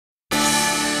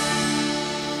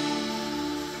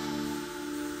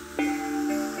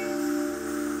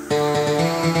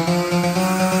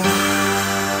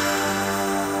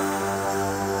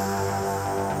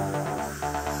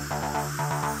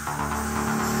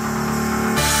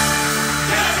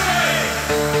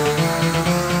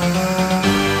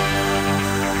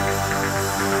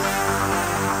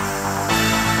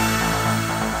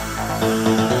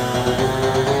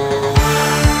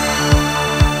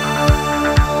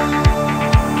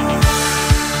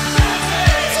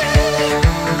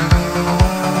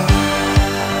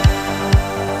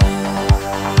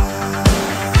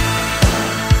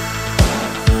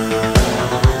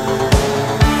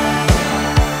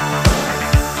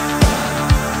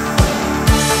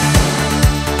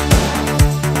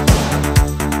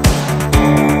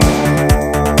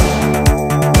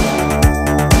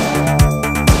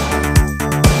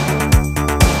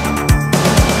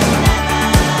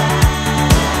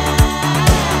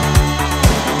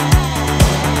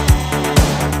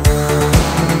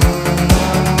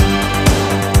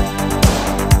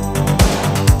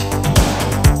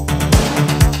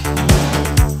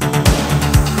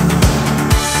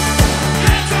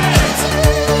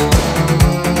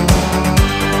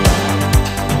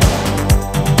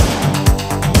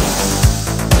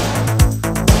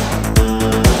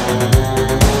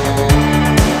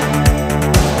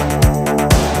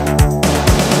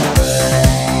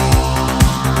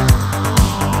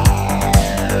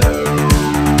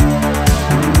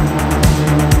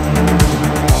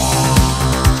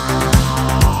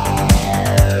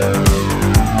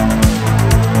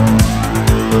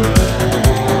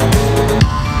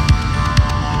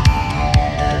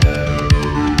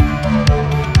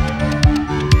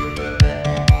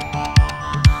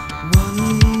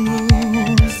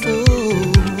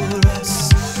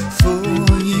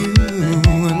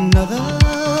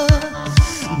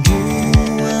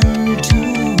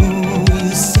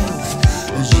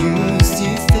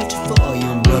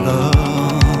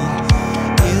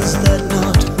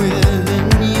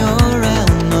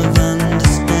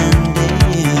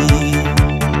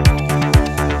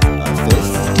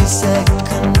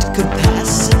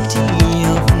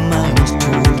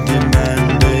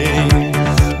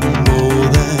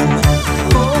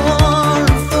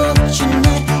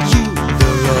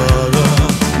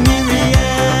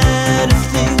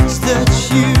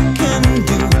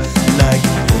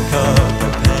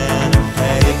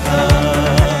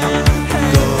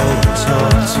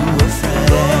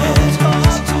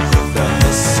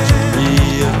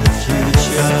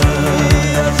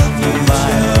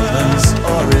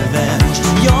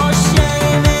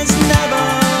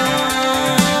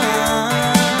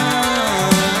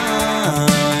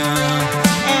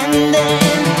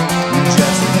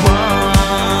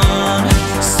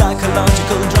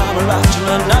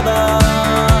another.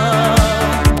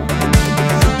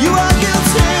 You are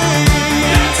guilty,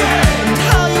 and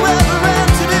how you ever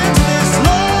entered into this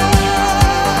life,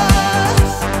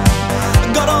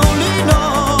 God only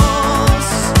knows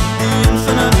the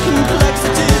infinite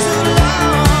complexities of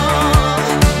love.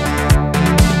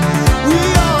 We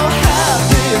all have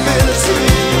the ability,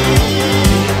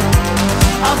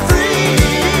 our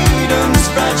freedom's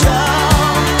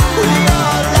fragile. We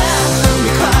all laugh and we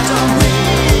cry, don't we?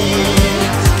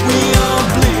 We all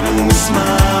bleed and we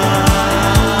smile.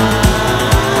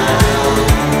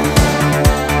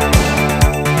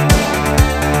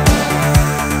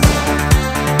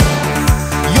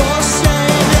 Your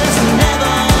shame is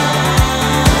never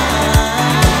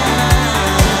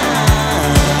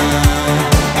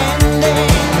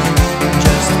ending.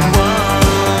 Just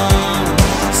one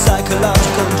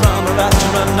psychological drama after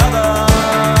another.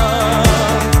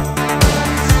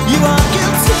 You are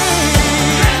guilty,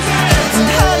 and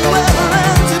how you ever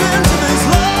entered into this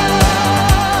life,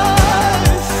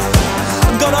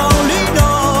 God only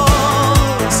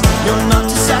knows. You're not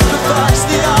to sacrifice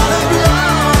the art of love.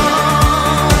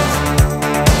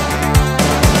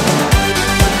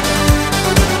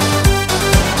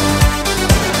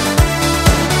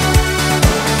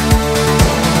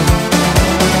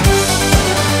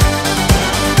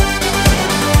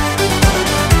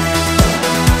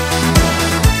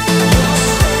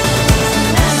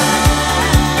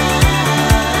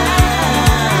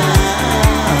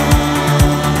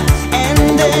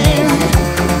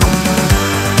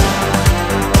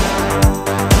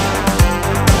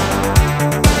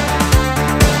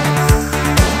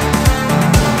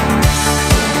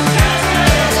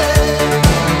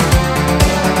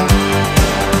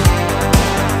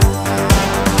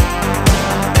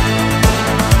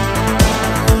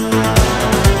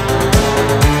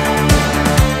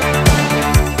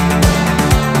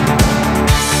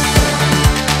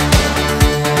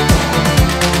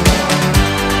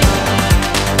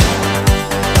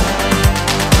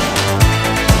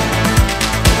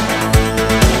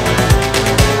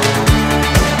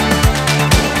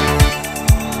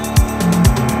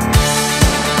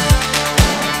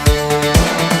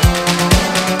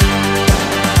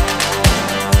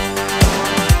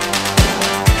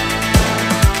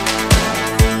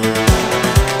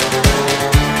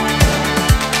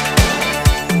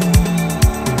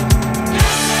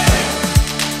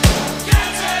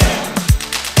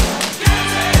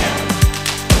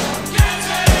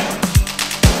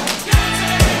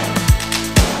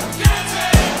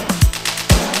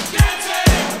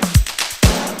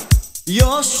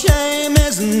 Your shame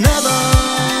is never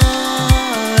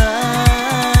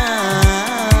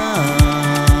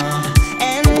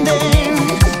ending.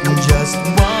 Just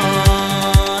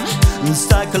one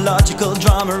psychological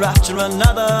drama after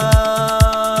another.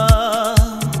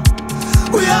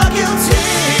 We are guilty,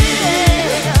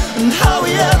 and how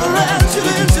we ever entered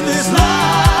into this life,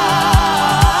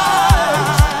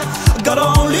 God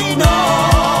only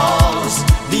knows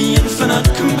the infinite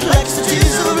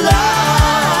complexities of life.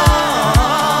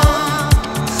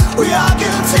 We are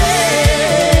guilty,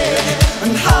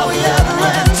 and how we ever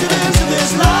entered into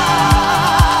this life,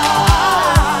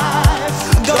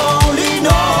 God only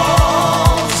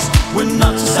knows. We're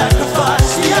not to sacrifice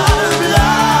the art of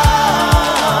love.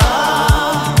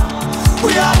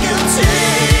 We are guilty,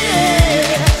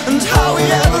 and how we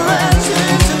ever entered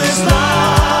into this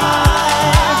life,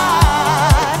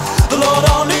 the Lord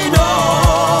only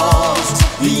knows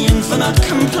the infinite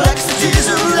complexities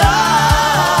of life.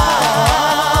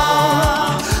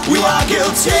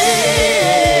 Guilty,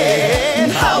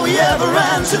 and how we ever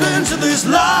entered into this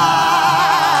life,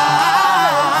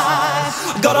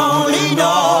 God only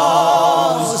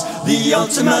knows the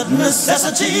ultimate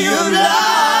necessity of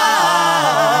life.